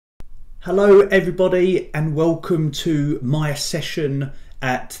Hello everybody and welcome to my session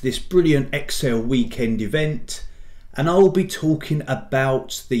at this brilliant Excel weekend event, and I'll be talking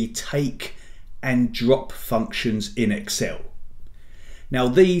about the take and drop functions in Excel. Now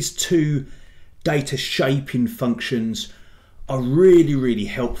these two data shaping functions are really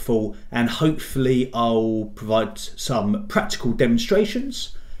helpful, and hopefully I'll provide some practical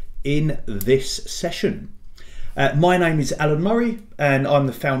demonstrations in this session. My name is Alan Murray and I'm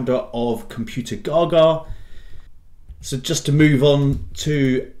the founder of Computer Gaga. So just to move on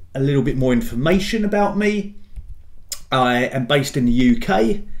to a little bit more information about me, I am based in the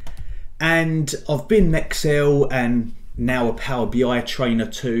UK and I've been in Excel and now a Power BI trainer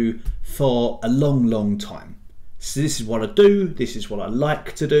too for a long time. So this is what I do, this is what I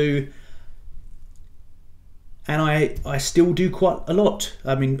like to do, and I still do quite a lot.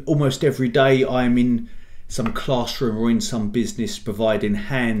 I mean, almost every day I'm in some classroom or in some business providing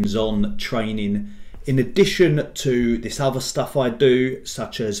hands-on training, in addition to this other stuff I do,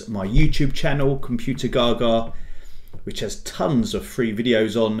 such as my YouTube channel, Computer Gaga, which has tons of free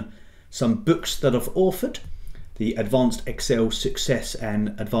videos on some books that I've authored, the Advanced Excel Success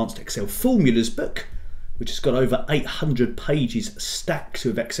and Advanced Excel Formulas book, which has got over 800 pages stacked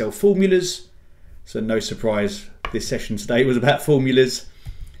with Excel formulas. So no surprise, this session today was about formulas.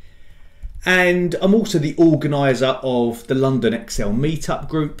 And I'm also the organiser of the London Excel Meetup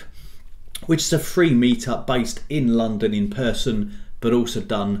group, which is a free meetup based in London in person, but also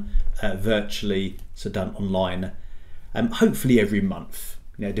done virtually, so done online, hopefully every month,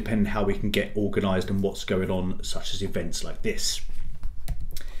 you know, depending how we can get organised and what's going on, such as events like this.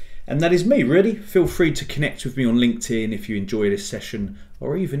 And that is me, really. Feel free to connect with me on LinkedIn if you enjoy this session,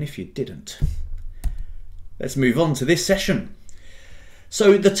 or even if you didn't. Let's move on to this session.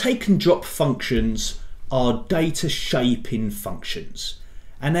 So the take and drop functions are data shaping functions,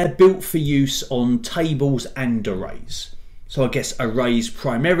 and they're built for use on tables and arrays. So I guess arrays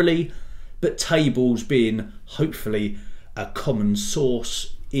primarily, but tables being hopefully a common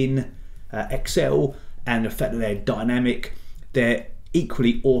source in Excel, and the fact that they're dynamic, they're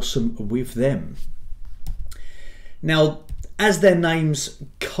equally awesome with them. Now, as their names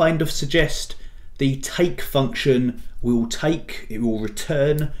kind of suggest, the take function will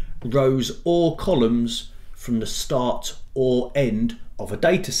return rows or columns from the start or end of a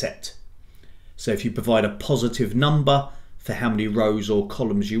data set. So if you provide a positive number for how many rows or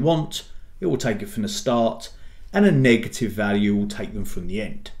columns you want, it will take it from the start, and a negative value will take them from the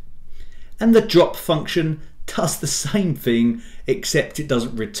end. And the drop function does the same thing, except it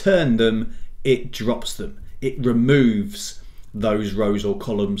doesn't return them, it drops them. It removes those rows or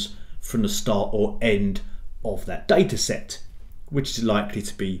columns from the start or end of that data set, which is likely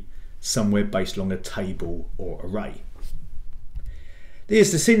to be somewhere based along a table or array.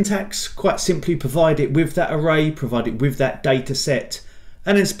 There's the syntax. Quite simply, provide it with that array, provide it with that data set,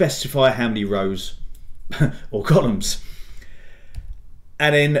 and then specify how many rows or columns.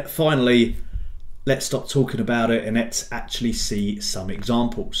 And then finally, let's stop talking about it and let's actually see some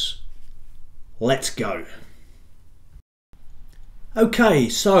examples. Let's go. Okay,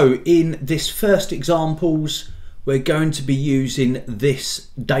 so in this first examples, we're going to be using this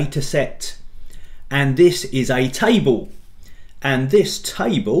data set, and this is a table. And this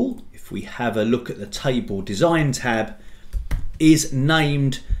table, if we have a look at the table design tab, is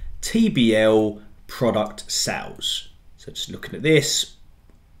named TBL product sales. So just looking at this,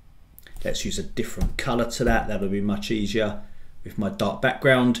 let's use a different color to that. That'll be much easier with my dark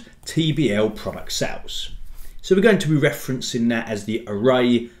background. TBL product sales. So we're going to be referencing that as the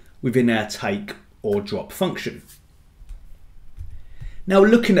array within our take or drop function. Now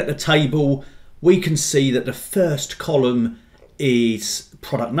looking at the table, we can see that the first column is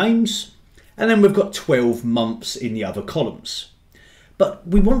product names, and then we've got 12 months in the other columns. But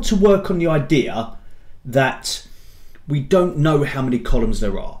we want to work on the idea that we don't know how many columns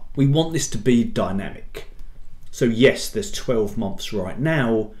there are. We want this to be dynamic. So yes, there's 12 months right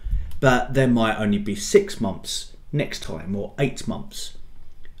now, but there might only be 6 months next time, or 8 months.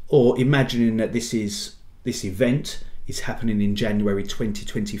 Or imagining that this event is happening in January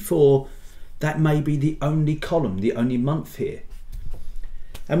 2024, that may be the only column, the only month here.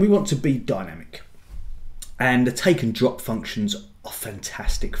 And we want to be dynamic. And the take and drop functions are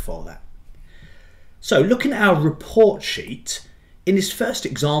fantastic for that. So looking at our report sheet, in this first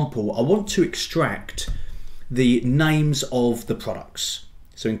example, I want to extract the names of the products.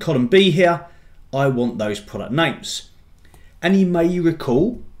 So in column B here, I want those product names. And you may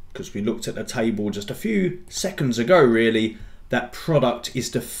recall, because we looked at the table just a few seconds ago really, that product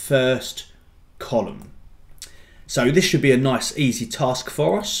is the first column. So this should be a nice easy task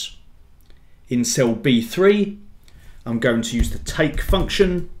for us. in cell B3, I'm going to use the take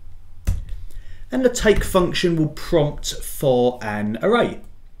function, and the take function will prompt for an array.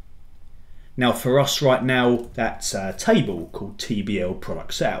 Now for us right now, that's a table called TBL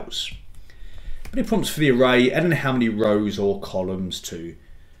product sales. But it prompts for the array and then how many rows or columns to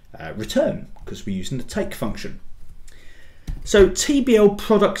return, because we're using the take function. So TBL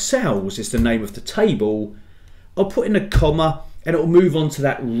product sales is the name of the table. I'll put in a comma and it will move on to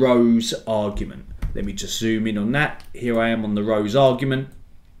that rows argument. Let me just zoom in on that. Here I am on the rows argument,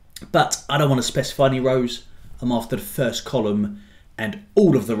 but I don't want to specify any rows. I'm after the first column and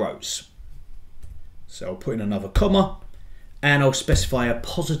all of the rows. So I'll put in another comma and I'll specify a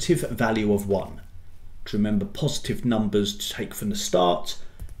positive value of 1. To remember, positive numbers to take from the start,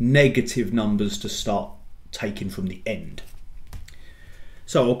 negative numbers to start taking from the end.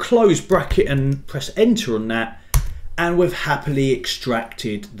 So I'll close bracket and press enter on that, and we've happily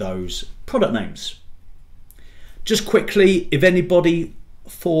extracted those product names. Just quickly, if anybody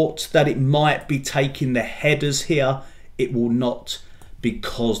thought that it might be taking the headers here, it will not,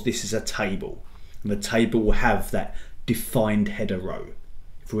 because this is a table, and the table will have that defined header row.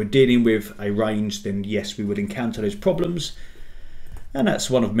 If we're dealing with a range, then yes, we would encounter those problems, and that's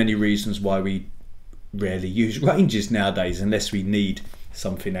one of many reasons why we rarely use ranges nowadays unless we need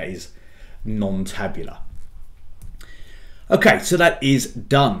something that is non-tabular. Okay, so that is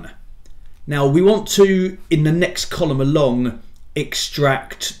done. Now we want to, in the next column along,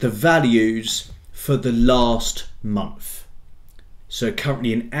 extract the values for the last month. So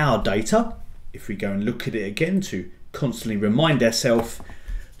currently in our data, if we go and look at it again to constantly remind ourselves,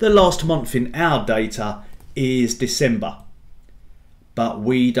 the last month in our data is December. But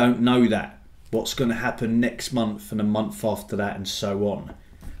we don't know that. What's going to happen next month and a month after that and so on.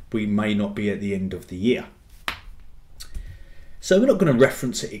 We may not be at the end of the year. So we're not going to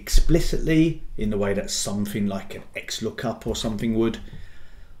reference it explicitly in the way that something like an XLOOKUP or something would.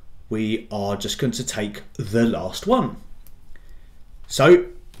 We are just going to take the last one. So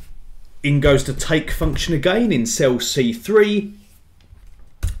in goes the take function again in cell C3.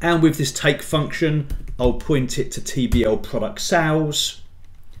 And with this take function, I'll point it to TBL product sales.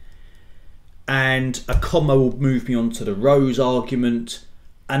 And a comma will move me on to the rows argument.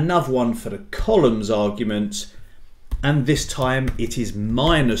 Another one for the columns argument. And this time it is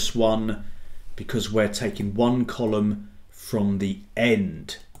 -1 because we're taking one column from the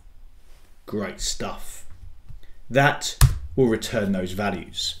end. Great stuff. That will return those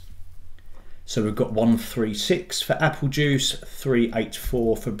values. So we've got 136 for apple juice,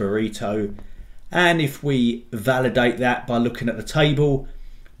 384 for burrito. And if we validate that by looking at the table,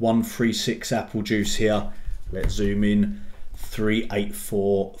 136 apple juice here. Let's zoom in,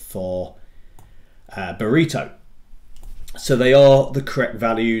 384 for burrito. So they are the correct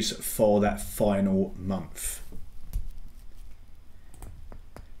values for that final month.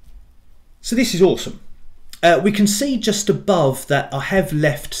 So this is awesome. We can see just above that I have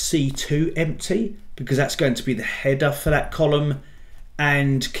left C2 empty because that's going to be the header for that column,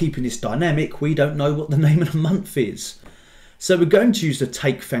 and keeping this dynamic, we don't know what the name of the month is. So we're going to use the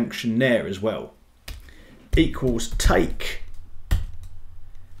take function there as well. Equals take.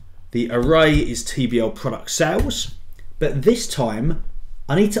 The array is TBL product sales. But this time,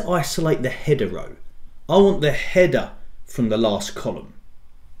 I need to isolate the header row. I want the header from the last column.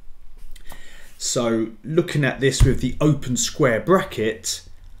 So looking at this with the open square bracket,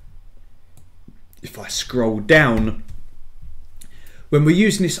 if I scroll down, when we're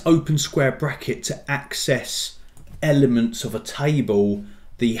using this open square bracket to access elements of a table,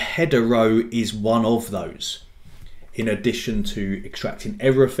 the header row is one of those. In addition to extracting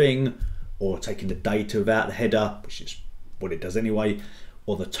everything or taking the data without the header, which is what it does anyway,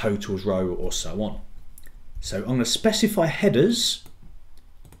 or the totals row or so on. So I'm going to specify headers,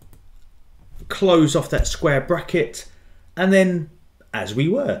 close off that square bracket, and then as we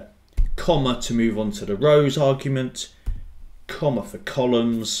were, comma to move on to the rows argument, comma for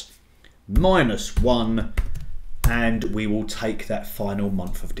columns, -1, and we will take that final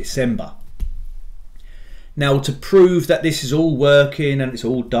month of December. Now to prove that this is all working and it's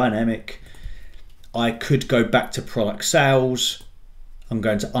all dynamic, I could go back to product sales. I'm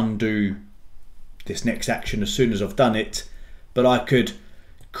going to undo this next action as soon as I've done it, but I could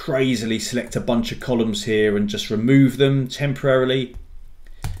crazily select a bunch of columns here and just remove them temporarily.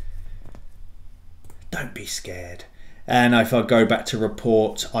 Don't be scared. And if I go back to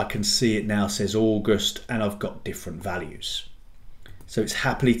report, I can see it now says August and I've got different values. So it's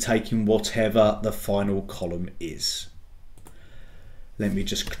happily taking whatever the final column is. Let me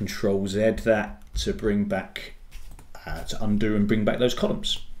just Control Z that to bring back, to undo and bring back those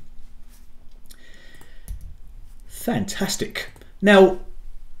columns. Fantastic. Now,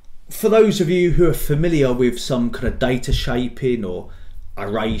 for those of you who are familiar with some kind of data shaping or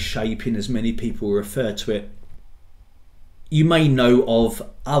array shaping, as many people refer to it, you may know of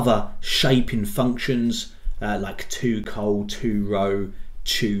other shaping functions like toCol, toRow,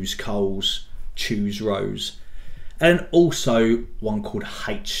 choosCols, choosRows, and also one called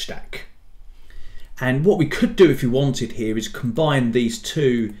hstack. And what we could do if we wanted here is combine these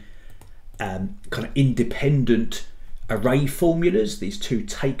two kind of independent array formulas, these two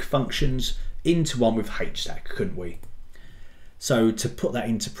take functions, into one with hstack, couldn't we? So to put that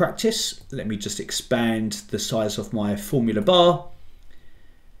into practice, let me just expand the size of my formula bar,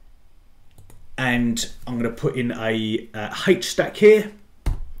 and I'm going to put in a hstack here,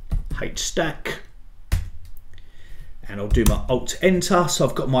 hstack, and I'll do my Alt Enter. So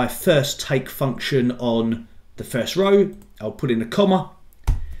I've got my first take function on the first row. I'll put in a comma.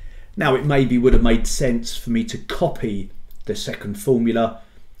 Now it maybe would have made sense for me to copy the second formula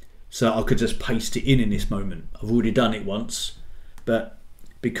so I could just paste it in this moment. I've already done it once, but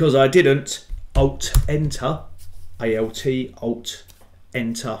because I didn't, Alt Enter, ALT, Alt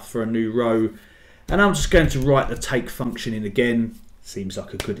Enter for a new row, and I'm just going to write the take function in again. Seems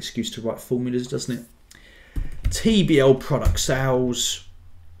like a good excuse to write formulas, doesn't it? TBL product sales,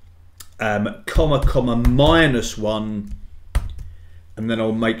 comma, comma, -1, and then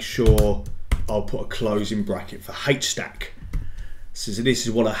I'll make sure I'll put a closing bracket for hstack. So this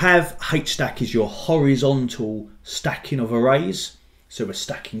is what I have. Hstack is your horizontal stacking of arrays. So we're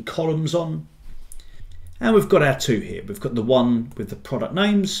stacking columns on. And we've got our two here. We've got the one with the product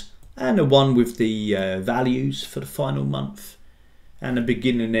names and the one with the values for the final month, and the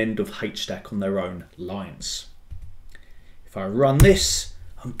beginning and end of hstack on their own lines. If I run this,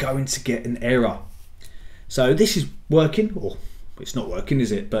 I'm going to get an error. So this is working, or it's not working,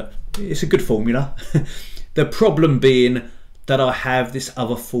 is it? But it's a good formula. The problem being that I have this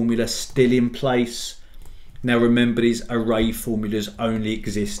other formula still in place. Now remember, these array formulas only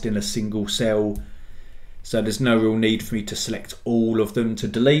exist in a single cell, so there's no real need for me to select all of them to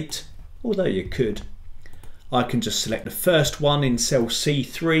delete, although you could. I can just select the first one in cell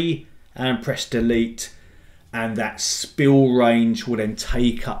C3 and press delete, and that spill range will then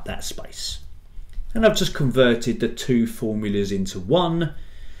take up that space. And I've just converted the two formulas into one,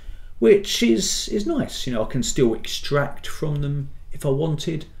 which is nice. You know, I can still extract from them if I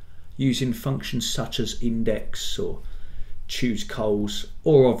wanted, using functions such as index or choosCols,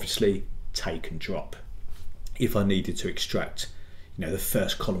 or obviously take and drop if I needed to extract, you know, the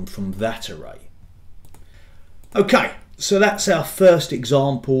first column from that array. Okay, so that's our first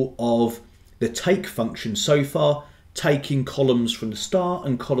example of the take function so far, taking columns from the start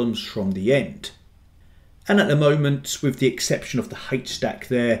and columns from the end. And at the moment, with the exception of the hstack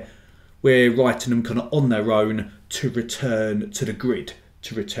there, we're writing them kind of on their own to return to the grid,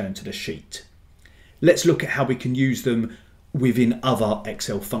 to return to the sheet. Let's look at how we can use them within other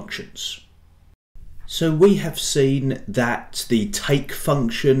Excel functions. So we have seen that the take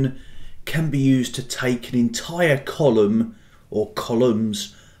function can be used to take an entire column or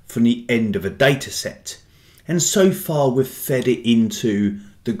columns from the end of a data set. And so far we've fed it into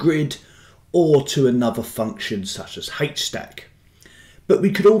the grid or to another function such as hstack. But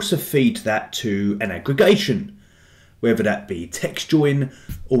we could also feed that to an aggregation, whether that be text join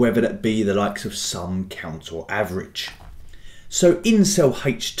or whether that be the likes of sum, count or average. So in cell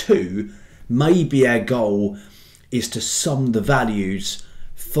H2, maybe our goal is to sum the values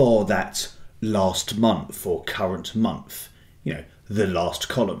for that last month or current month, you know, the last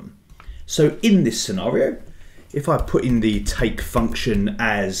column. So in this scenario, if I put in the take function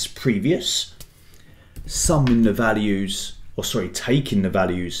as previous, summing the values, or sorry, taking the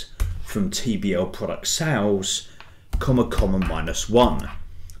values from TBL product sales, comma, comma, -1.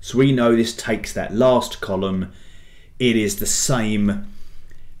 So we know this takes that last column. It is the same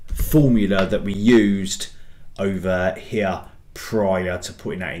formula that we used over here prior to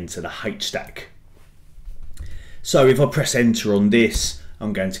putting that into the hstack. So if I press enter on this,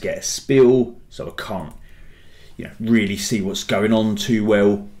 I'm going to get a spill, so I can't, you know, really see what's going on too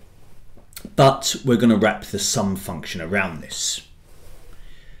well. But we're going to wrap the sum function around this.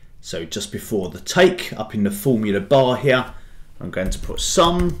 So just before the take, up in the formula bar here, I'm going to put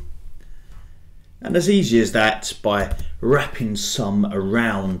sum. And as easy as that, by wrapping sum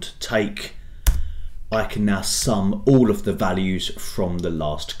around take, I can now sum all of the values from the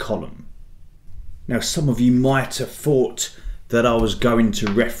last column. Now some of you might have thought that I was going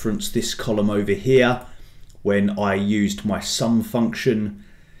to reference this column over here when I used my sum function,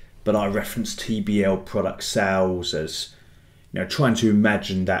 but I referenced TBL product sales as, you know, trying to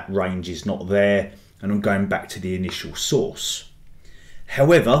imagine that range is not there. and I'm going back to the initial source.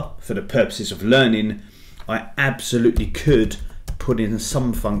 However, for the purposes of learning, I absolutely could put in a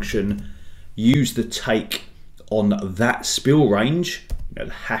sum function, use the take on that spill range, the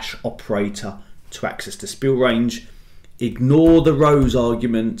hash operator to access the spill range, ignore the rows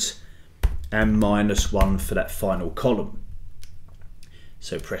argument, and -1 for that final column.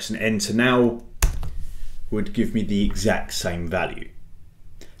 So pressing enter now would give me the exact same value.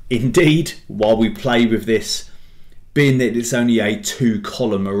 Indeed, while we play with this, being that it's only a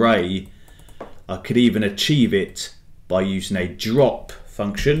 2-column array, I could even achieve it by using a drop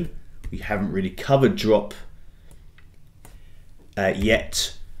function. We haven't really covered drop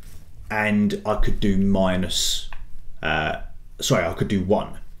yet, and I could do I could do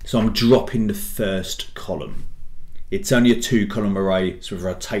 1. So I'm dropping the first column. It's only a 2-column array, so whether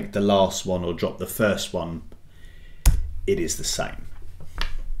I take the last one or drop the first one, it is the same.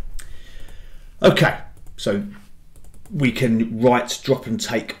 Okay, so we can write, drop and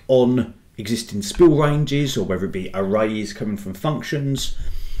take on existing spill ranges, or whether it be arrays coming from functions,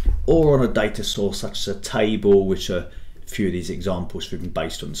 or on a data source such as a table, which a few of these examples we've been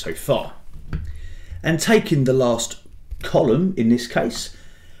based on so far. And taking the last column in this case,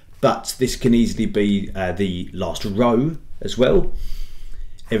 but this can easily be the last row as well.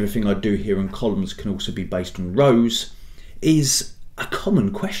 Everything I do here in columns can also be based on rows, is a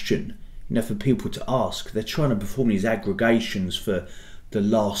common question, for people to ask. They're trying to perform these aggregations for the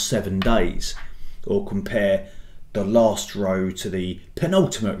last 7 days, or compare the last row to the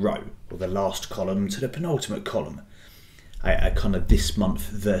penultimate row, or the last column to the penultimate column. A kind of this month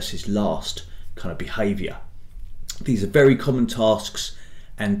versus last kind of behavior. These are very common tasks,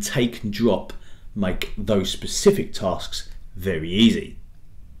 and take and drop make those specific tasks very easy.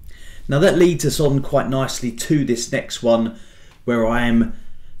 Now that leads us on quite nicely to this next one, where I am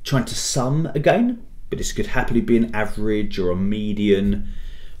trying to sum again, but this could happily be an average or a median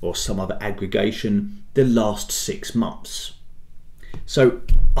or some other aggregation, the last 6 months. So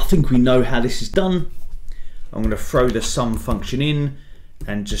I think we know how this is done. I'm going to throw the sum function in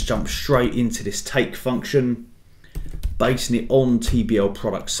and just jump straight into this take function, basing it on TBL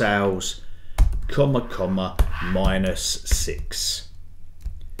product sales, -6.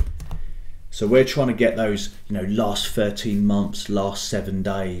 So we're trying to get those, last 13 months, last 7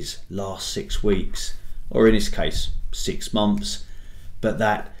 days, last 6 weeks, or in this case, 6 months, but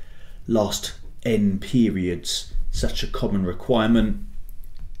that last N periods, such a common requirement.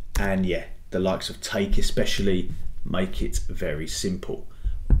 And yeah, the likes of take especially make it very simple.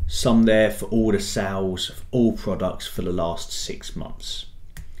 Sum there for all the sales of all products for the last 6 months.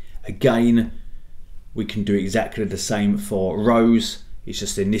 Again, we can do exactly the same for rows. It's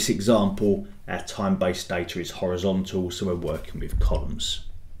just in this example, our time-based data is horizontal, so we're working with columns.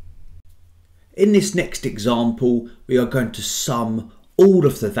 In this next example, we are going to sum all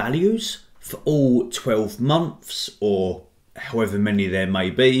of the values for all 12 months, or however many there may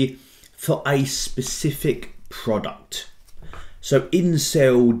be, for a specific product. So in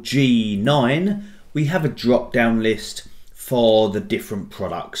cell G9, we have a drop-down list for the different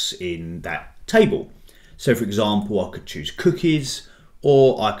products in that table. So for example, I could choose cookies,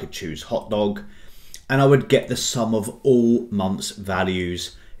 or I could choose hot dog, and I would get the sum of all months'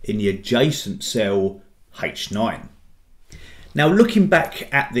 values in the adjacent cell H9. Now looking back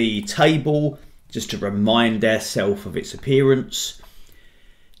at the table, just to remind ourselves of its appearance.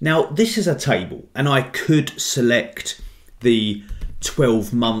 Now this is a table, and I could select the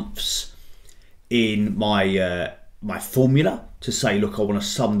 12 months in my my formula to say, look, I want to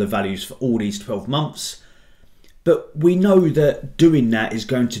sum the values for all these 12 months. But we know that doing that is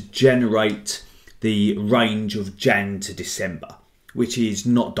going to generate the range of Jan to December, which is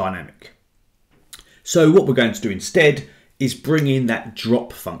not dynamic. So what we're going to do instead is bring in that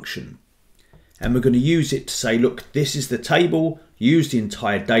drop function. And we're going to use it to say, look, this is the table, use the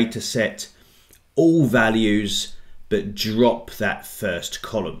entire data set, all values, but drop that first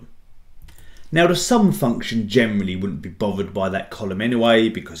column. Now the sum function generally wouldn't be bothered by that column anyway,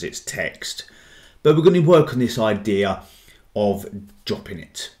 because it's text. But we're going to work on this idea of dropping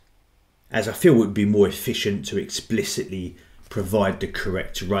it, as I feel it would be more efficient to explicitly provide the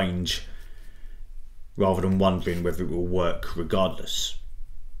correct range rather than wondering whether it will work regardless.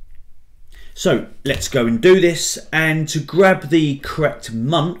 So let's go and do this, and to grab the correct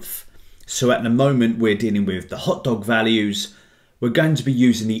month, so at the moment we're dealing with the hot dog values, we're going to be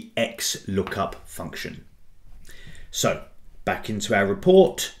using the XLOOKUP function. So back into our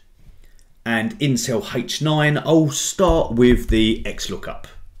report, and in cell H9, I'll start with the XLOOKUP.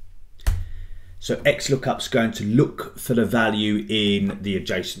 So XLOOKUP's going to look for the value in the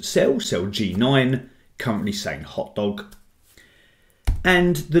adjacent cell, cell G9, currently saying hot dog.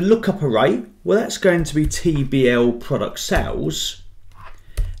 And the lookup array, well, that's going to be TBL product sales.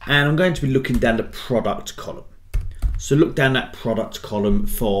 And I'm going to be looking down the product column. So look down that product column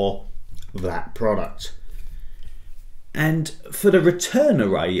for that product. And for the return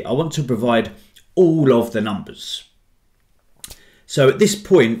array, I want to provide all of the numbers. So at this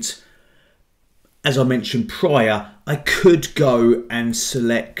point, as I mentioned prior, I could go and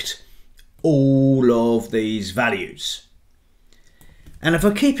select all of these values. And if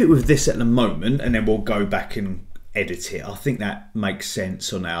I keep it with this at the moment, and then we'll go back and edit it, I think that makes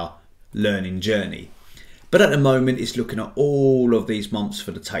sense on our learning journey. But at the moment, it's looking at all of these months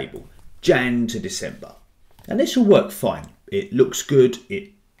for the table, Jan to December. And this will work fine. It looks good,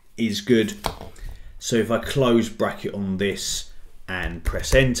 it is good. So if I close bracket on this and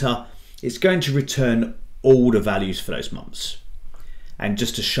press enter, it's going to return all the values for those months. And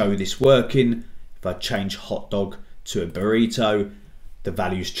just to show this working, if I change hot dog to a burrito, the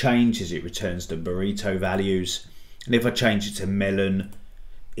values change as it returns the burrito values. And if I change it to melon,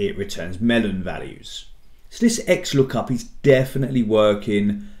 it returns melon values. So this XLOOKUP is definitely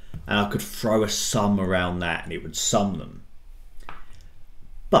working, and I could throw a sum around that and it would sum them.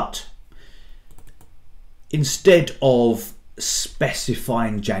 But instead of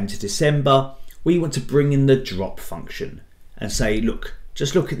specifying Jan to December, we want to bring in the drop function and say, look,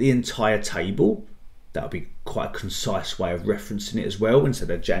 just look at the entire table. That would be quite a concise way of referencing it as well, instead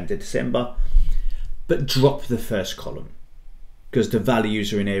of Jan to December. But drop the first column, because the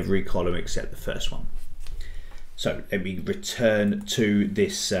values are in every column except the first one. So let me return to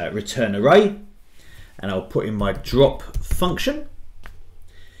this return array, and I'll put in my drop function.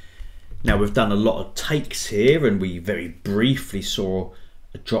 Now we've done a lot of takes here, and we very briefly saw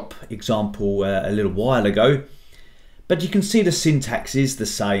a drop example a little while ago, but you can see the syntax is the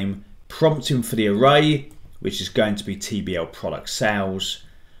same. Prompting for the array, which is going to be TBL product sales,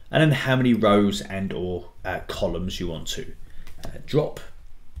 and then how many rows and or columns you want to drop.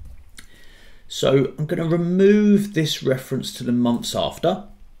 So I'm going to remove this reference to the months after.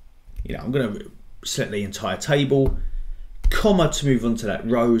 I'm going to select the entire table, comma to move on to that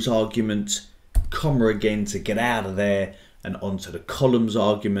rows argument, comma again to get out of there and onto the columns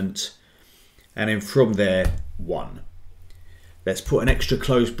argument, and then from there 1. Let's put an extra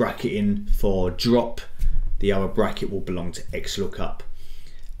close bracket in for drop. The other bracket will belong to XLOOKUP.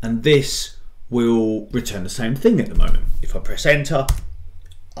 And this will return the same thing at the moment. If I press enter,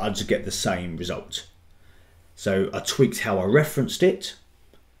 I'll just get the same result. So I tweaked how I referenced it.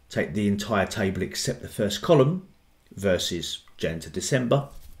 Take the entire table except the first column versus Jan to December,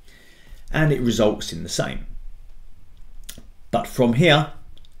 and it results in the same. But from here,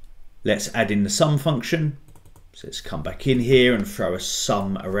 let's add in the sum function. So let's come back in here and throw a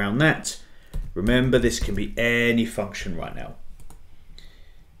sum around that. Remember, this can be any function right now.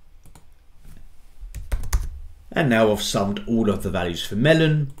 And now I've summed all of the values for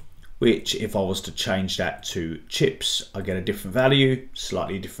melon, which if I was to change that to chips, I get a different value,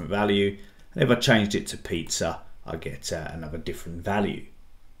 slightly different value. And if I changed it to pizza, I get another different value.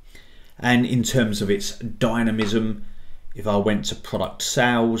 And in terms of its dynamism, if I went to product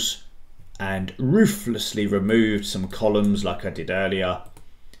sales and ruthlessly removed some columns like I did earlier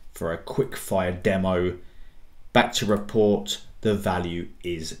for a quick fire demo, back to report, the value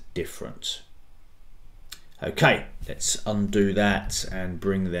is different. Okay, let's undo that and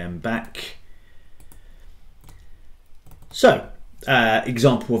bring them back. So,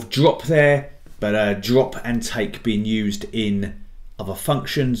 example of drop there, but drop and take being used in other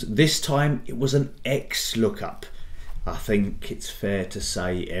functions. This time it was an XLOOKUP. I think it's fair to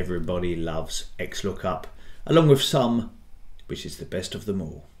say everybody loves XLOOKUP, along with some, which is the best of them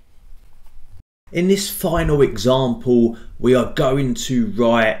all. In this final example, we are going to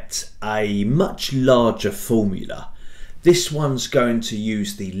write a much larger formula. This one's going to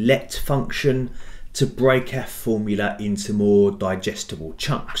use the let function to break our formula into more digestible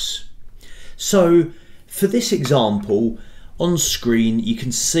chunks. So for this example, on screen you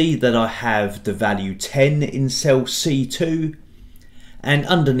can see that I have the value 10 in cell C2, and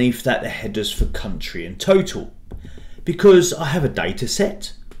underneath that the headers for country and total, because I have a data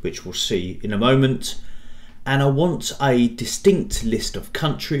set, which we'll see in a moment, and I want a distinct list of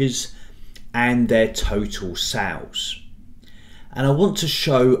countries and their total sales. And I want to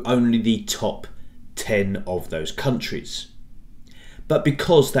show only the top 10 of those countries. But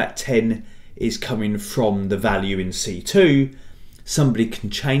because that 10 is coming from the value in C2, somebody can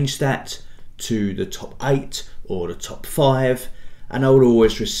change that to the top 8 or the top 5, and I will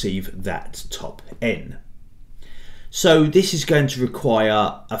always receive that top N. So this is going to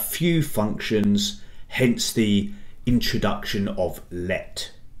require a few functions, hence the introduction of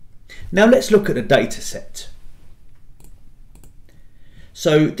let. Now let's look at the data set.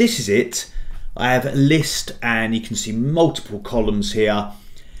 So this is it. I have a list and you can see multiple columns here,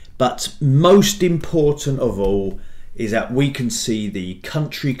 but most important of all is that we can see the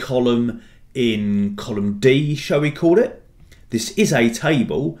country column in column D, shall we call it. This is a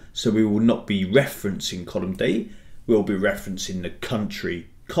table, so we will not be referencing column D, we'll be referencing the country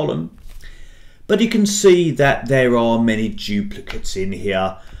column. But you can see that there are many duplicates in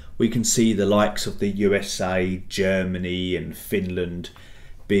here. We can see the likes of the USA, Germany and Finland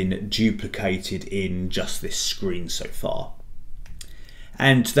been duplicated in just this screen so far.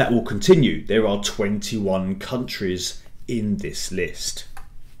 And that will continue. There are 21 countries in this list.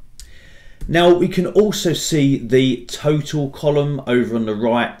 Now we can also see the total column over on the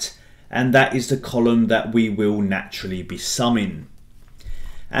right, and that is the column that we will naturally be summing.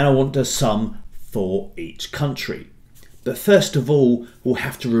 And I want to sum for each country. But first of all, we'll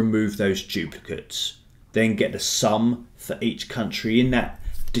have to remove those duplicates, then get the sum for each country in that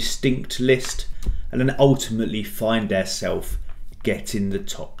distinct list, and then ultimately find ourselves getting the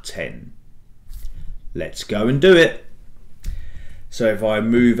top 10. Let's go and do it. So if I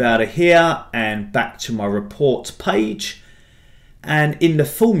move out of here and back to my report page, and in the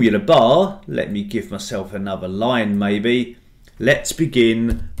formula bar, let me give myself another line maybe, let's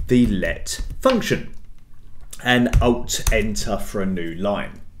begin the let function and Alt enter for a new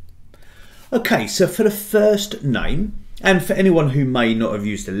line. Okay, so for the first name, and for anyone who may not have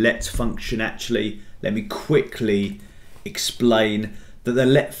used the let function actually, let me quickly explain that the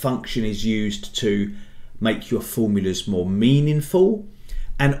let function is used to make your formulas more meaningful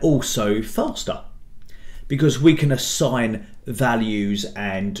and also faster, because we can assign values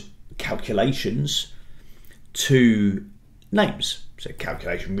and calculations to names. So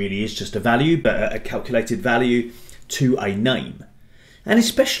calculation really is just a value, but a calculated value to a name. And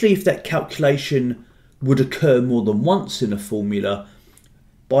especially if that calculation would occur more than once in a formula,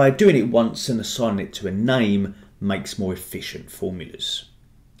 by doing it once and assigning it to a name makes more efficient formulas.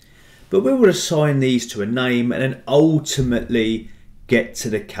 But we will assign these to a name and then ultimately get to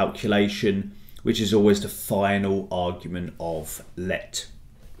the calculation, which is always the final argument of let.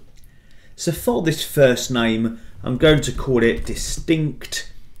 So for this first name, I'm going to call it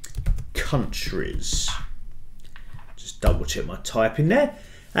distinct countries. Just double check my typing there.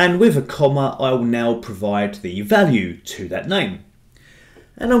 And with a comma, I will now provide the value to that name.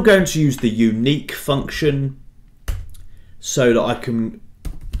 And I'm going to use the unique function so that I can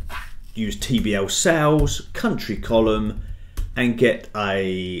use TBL sales, country column, and get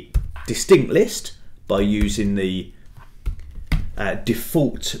a distinct list by using the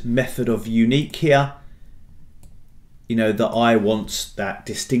default method of unique here. You know that I want that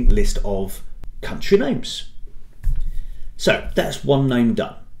distinct list of country names. So that's one name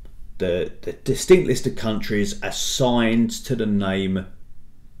done. The distinct list of countries assigned to the name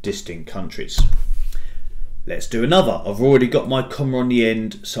distinct countries. Let's do another. I've already got my comma on the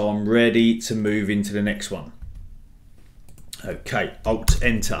end, so I'm ready to move into the next one. Okay, Alt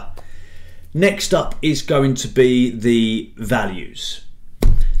enter. Next up is going to be the values.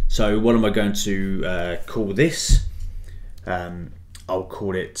 So what am I going to call this? I'll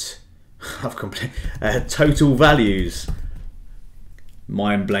call it, total values.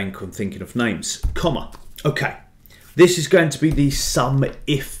 Mind blank on thinking of names, comma. Okay, this is going to be the sum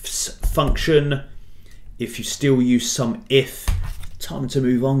ifs function. If you still use sum if, time to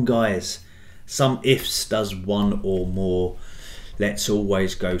move on guys. Sum ifs does one or more. Let's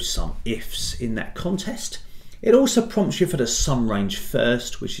always go sum ifs in that contest. It also prompts you for the sum range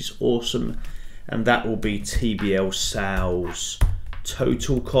first, which is awesome. And that will be TBL sales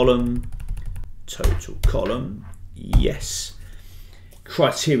total column, yes.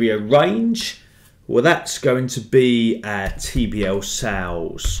 Criteria range, well that's going to be TBL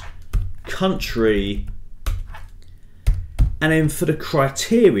sales country, and then for the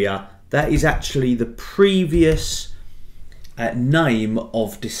criteria, that is actually the previous name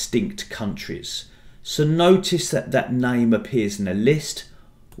of distinct countries. So notice that that name appears in a list,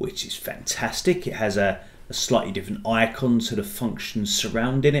 which is fantastic. It has a slightly different icon to the functions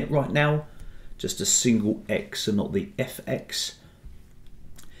surrounding it right now, just a single X and not the FX.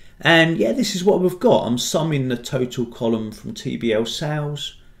 And yeah, this is what we've got. I'm summing the total column from TBL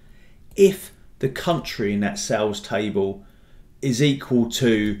sales if the country in that sales table is equal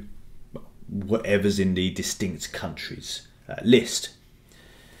to whatever's in the distinct countries list.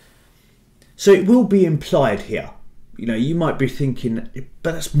 So it will be implied here. You know, you might be thinking,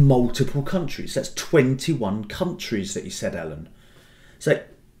 but that's multiple countries. That's 21 countries that you said, Alan. So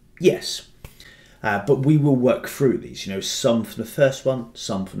yes, But we will work through these, you know, some for the first one,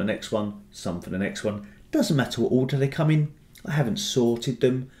 some for the next one, some for the next one. Doesn't matter what order they come in. I haven't sorted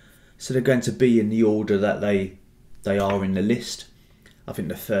them, so they're going to be in the order that they are in the list. I think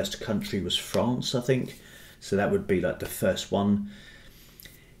the first country was France, I think. So that would be like the first one.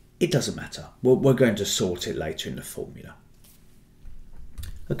 It doesn't matter. We're going to sort it later in the formula.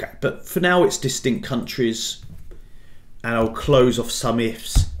 Okay, but for now it's distinct countries. And I'll close off some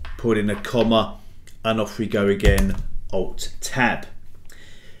ifs, put in a comma, and off we go again, Alt-Tab.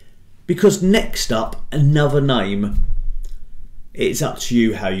 Because next up, another name. It's up to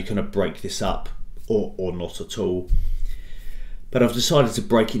you how you're going to break this up, or not at all. But I've decided to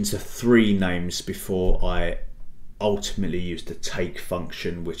break it into 3 names before I ultimately use the take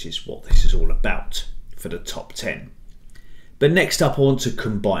function, which is what this is all about for the top 10. But next up I want to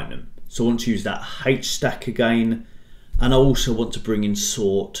combine them. So I want to use that H stack again, and I also want to bring in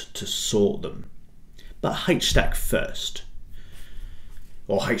sort to sort them. But H stack first,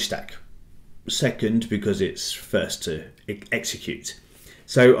 or H stack second because it's first to execute.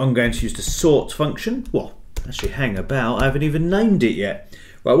 So I'm going to use the sort function. Well, actually hang about, I haven't even named it yet.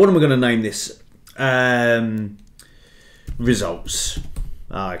 Right, what am I going to name this? Results.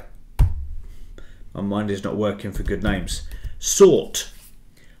 My mind is not working for good names. Sort,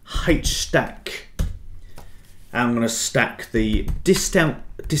 H stack. I'm going to stack the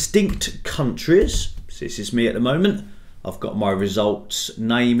distinct countries. So this is me at the moment. I've got my results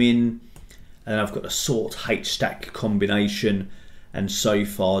naming, and I've got the sort H stack combination, and so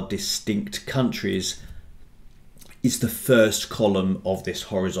far distinct countries is the first column of this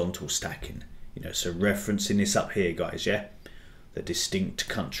horizontal stacking. You know, so referencing this up here, guys, yeah? The distinct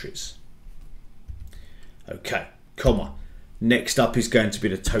countries. Okay, comma. Next up is going to be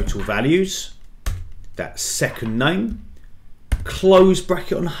the total values. That second name. Close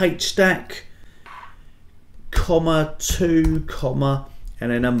bracket on H stack. Comma, 2, comma,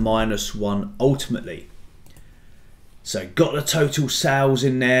 and then a -1 ultimately. So got the total sales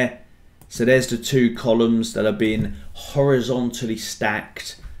in there. So there's the 2 columns that are being horizontally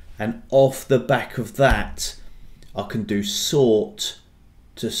stacked, and off the back of that I can do sort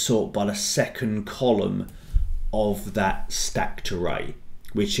to sort by the second column of that stacked array,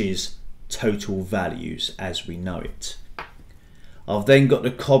 which is total values as we know it. I've then got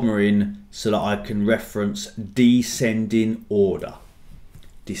the comma in so that I can reference descending order,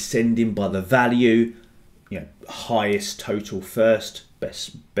 descending by the value, you know, highest total first,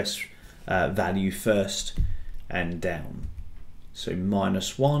 best value first, and down. So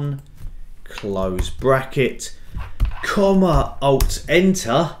 -1, close bracket, comma, Alt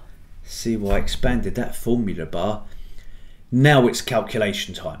Enter. See why I expanded that formula bar. Now it's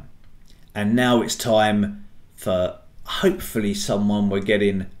calculation time, and now it's time for hopefully someone we're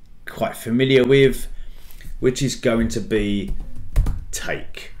getting quite familiar with, which is going to be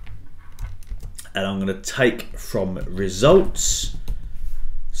take. And I'm going to take from results.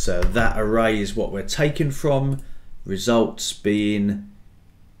 So that array is what we're taking from. Results being,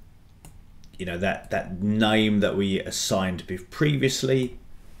 you know, that name that we assigned previously.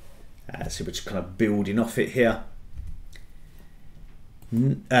 So we're just kind of building off it here.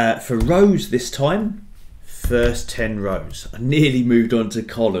 For rows this time, first 10 rows. I nearly moved on to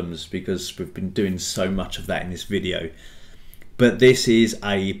columns because we've been doing so much of that in this video. But this is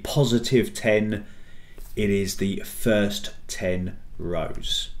a positive 10. It is the first 10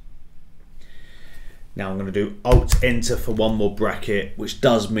 rows. Now I'm going to do Alt Enter for one more bracket, which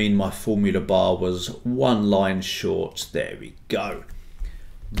does mean my formula bar was 1 line short. There we go.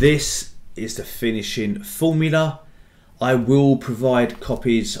 This is the finishing formula. I will provide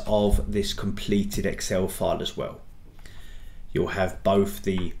copies of this completed Excel file as well. You'll have both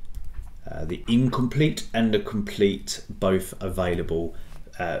the incomplete and the complete both available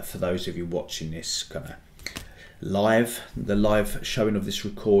for those of you watching this kind of live, the live showing of this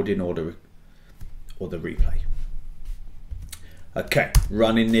recording or the replay. Okay,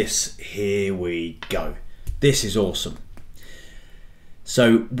 running this, here we go. This is awesome.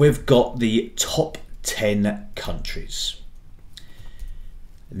 So we've got the top 10 countries.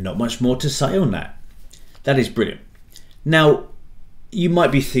 Not much more to say on that. That is brilliant. Now, you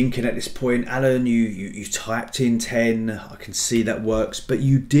might be thinking at this point, Alan, you typed in 10, I can see that works, but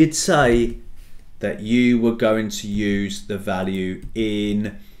you did say that you were going to use the value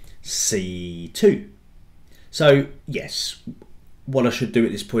in C2. So yes, what I should do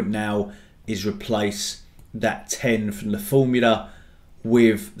at this point now is replace that 10 from the formula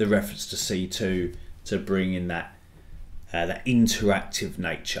with the reference to C2 to bring in that interactive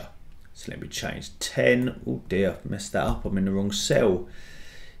nature. So let me change 10. Oh dear, I've messed that up. I'm in the wrong cell.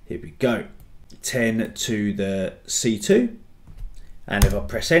 Here we go. 10 to the C2, and if I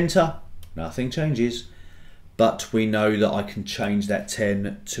press enter, nothing changes, but we know that I can change that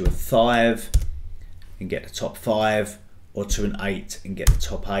 10 to a 5 and get the top 5, or to an 8 and get the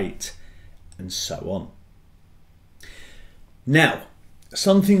top 8, and so on. Now,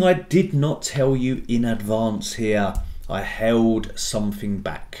 something I did not tell you in advance here, I held something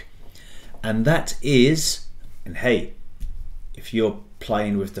back, and that is, and hey, if you're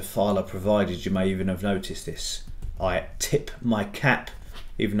playing with the file I provided, you may even have noticed this, I tip my cap,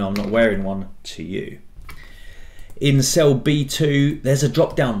 even though I'm not wearing one, to you. In cell B2, there's a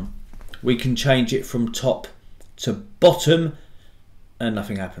drop down. We can change it from top to bottom and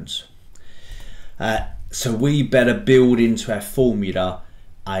nothing happens. So we better build into our formula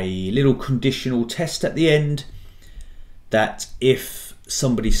a little conditional test at the end that if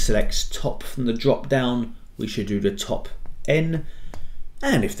somebody selects top from the drop down, we should do the top N,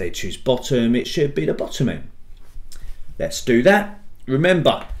 and if they choose bottom, it should be the bottom N. Let's do that.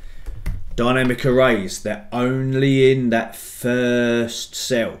 Remember, dynamic arrays, they're only in that first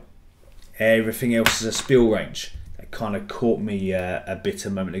cell. Everything else is a spill range. That kind of caught me a bit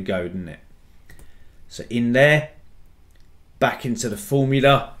a moment ago, didn't it? So in there, back into the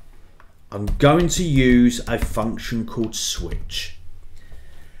formula, I'm going to use a function called switch.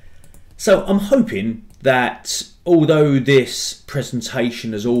 So I'm hoping that although this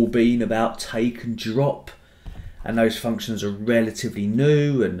presentation has all been about take and drop, and those functions are relatively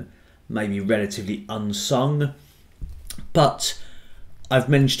new and maybe relatively unsung, but I've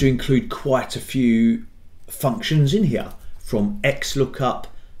managed to include quite a few functions in here, from XLOOKUP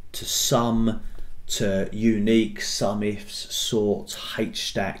to sum to unique, sum ifs, sorts,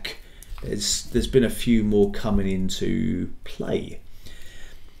 hstack. There's been a few more coming into play.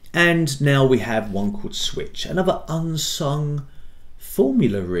 And now we have one called switch, another unsung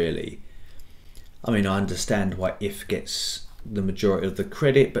formula really. I mean, I understand why if gets the majority of the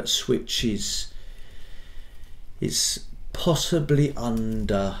credit, but switch is possibly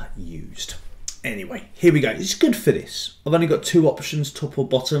underused. Anyway, here we go. It's good for this. I've only got two options, top or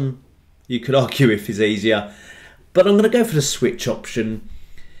bottom. You could argue if is easier, but I'm going to go for the switch option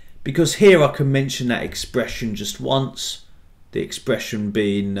because here I can mention that expression just once. The expression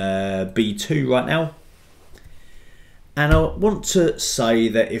being B2 right now. And I want to say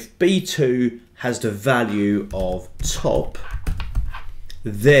that if B2 has the value of top,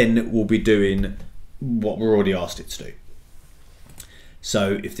 then we'll be doing what we're already asked it to do.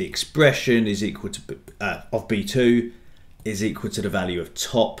 So if the expression is equal to of B2 is equal to the value of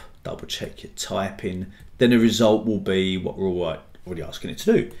top, double check your typing, then the result will be what we're already asking it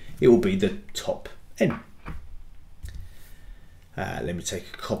to do. It will be the top N. Let me take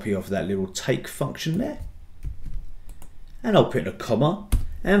a copy of that little take function there, and I'll put in a comma,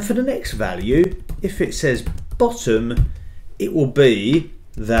 and for the next value, if it says bottom, it will be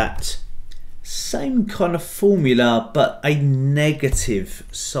that same kind of formula but a negative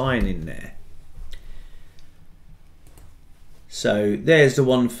sign in there. So there's the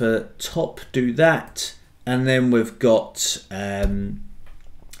one for top, do that, and then we've got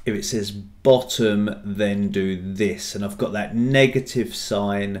if it says bottom, then do this, and I've got that negative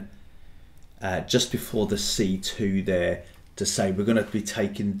sign just before the C2 there to say we're going to be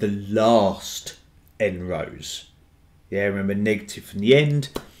taking the last n rows. Yeah, remember negative from the end.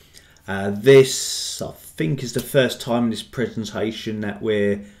 This I think is the first time in this presentation that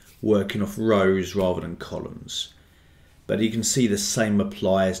we're working off rows rather than columns, but you can see the same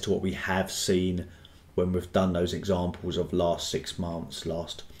applies to what we have seen when we've done those examples of last 6 months,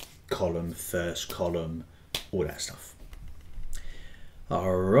 last column, first column, all that stuff.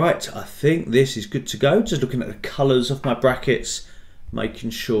 All right, I think this is good to go. Just looking at the colors of my brackets,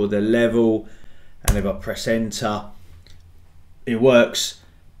 making sure they're level, and if I press enter, it works.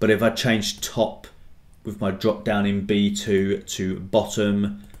 But if I change top with my drop down in B2 to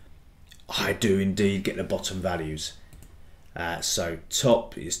bottom, I do indeed get the bottom values. So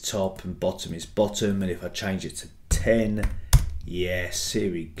top is top and bottom is bottom, and if I change it to 10, yes,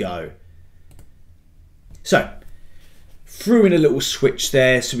 here we go. So threw in a little switch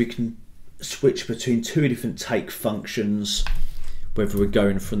there so we can switch between two different take functions, whether we're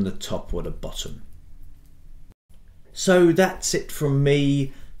going from the top or the bottom. So that's it from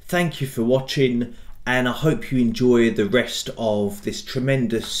me. Thank you for watching, and I hope you enjoy the rest of this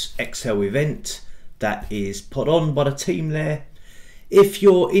tremendous Excel event that is put on by the team there. If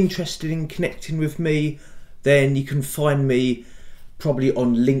you're interested in connecting with me, then you can find me probably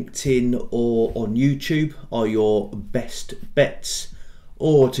on LinkedIn or on YouTube are your best bets,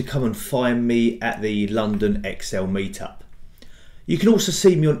 or to come and find me at the London Excel meetup. You can also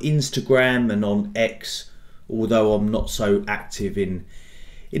see me on Instagram and on X, although I'm not so active in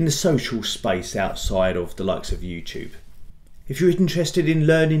the social space outside of the likes of YouTube. If you're interested in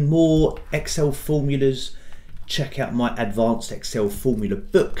learning more Excel formulas, check out my Advanced Excel Formula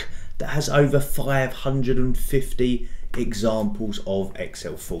book that has over 550 examples of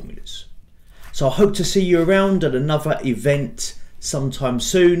Excel formulas. So I hope to see you around at another event sometime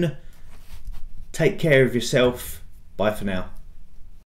soon. Take care of yourself. Bye for now.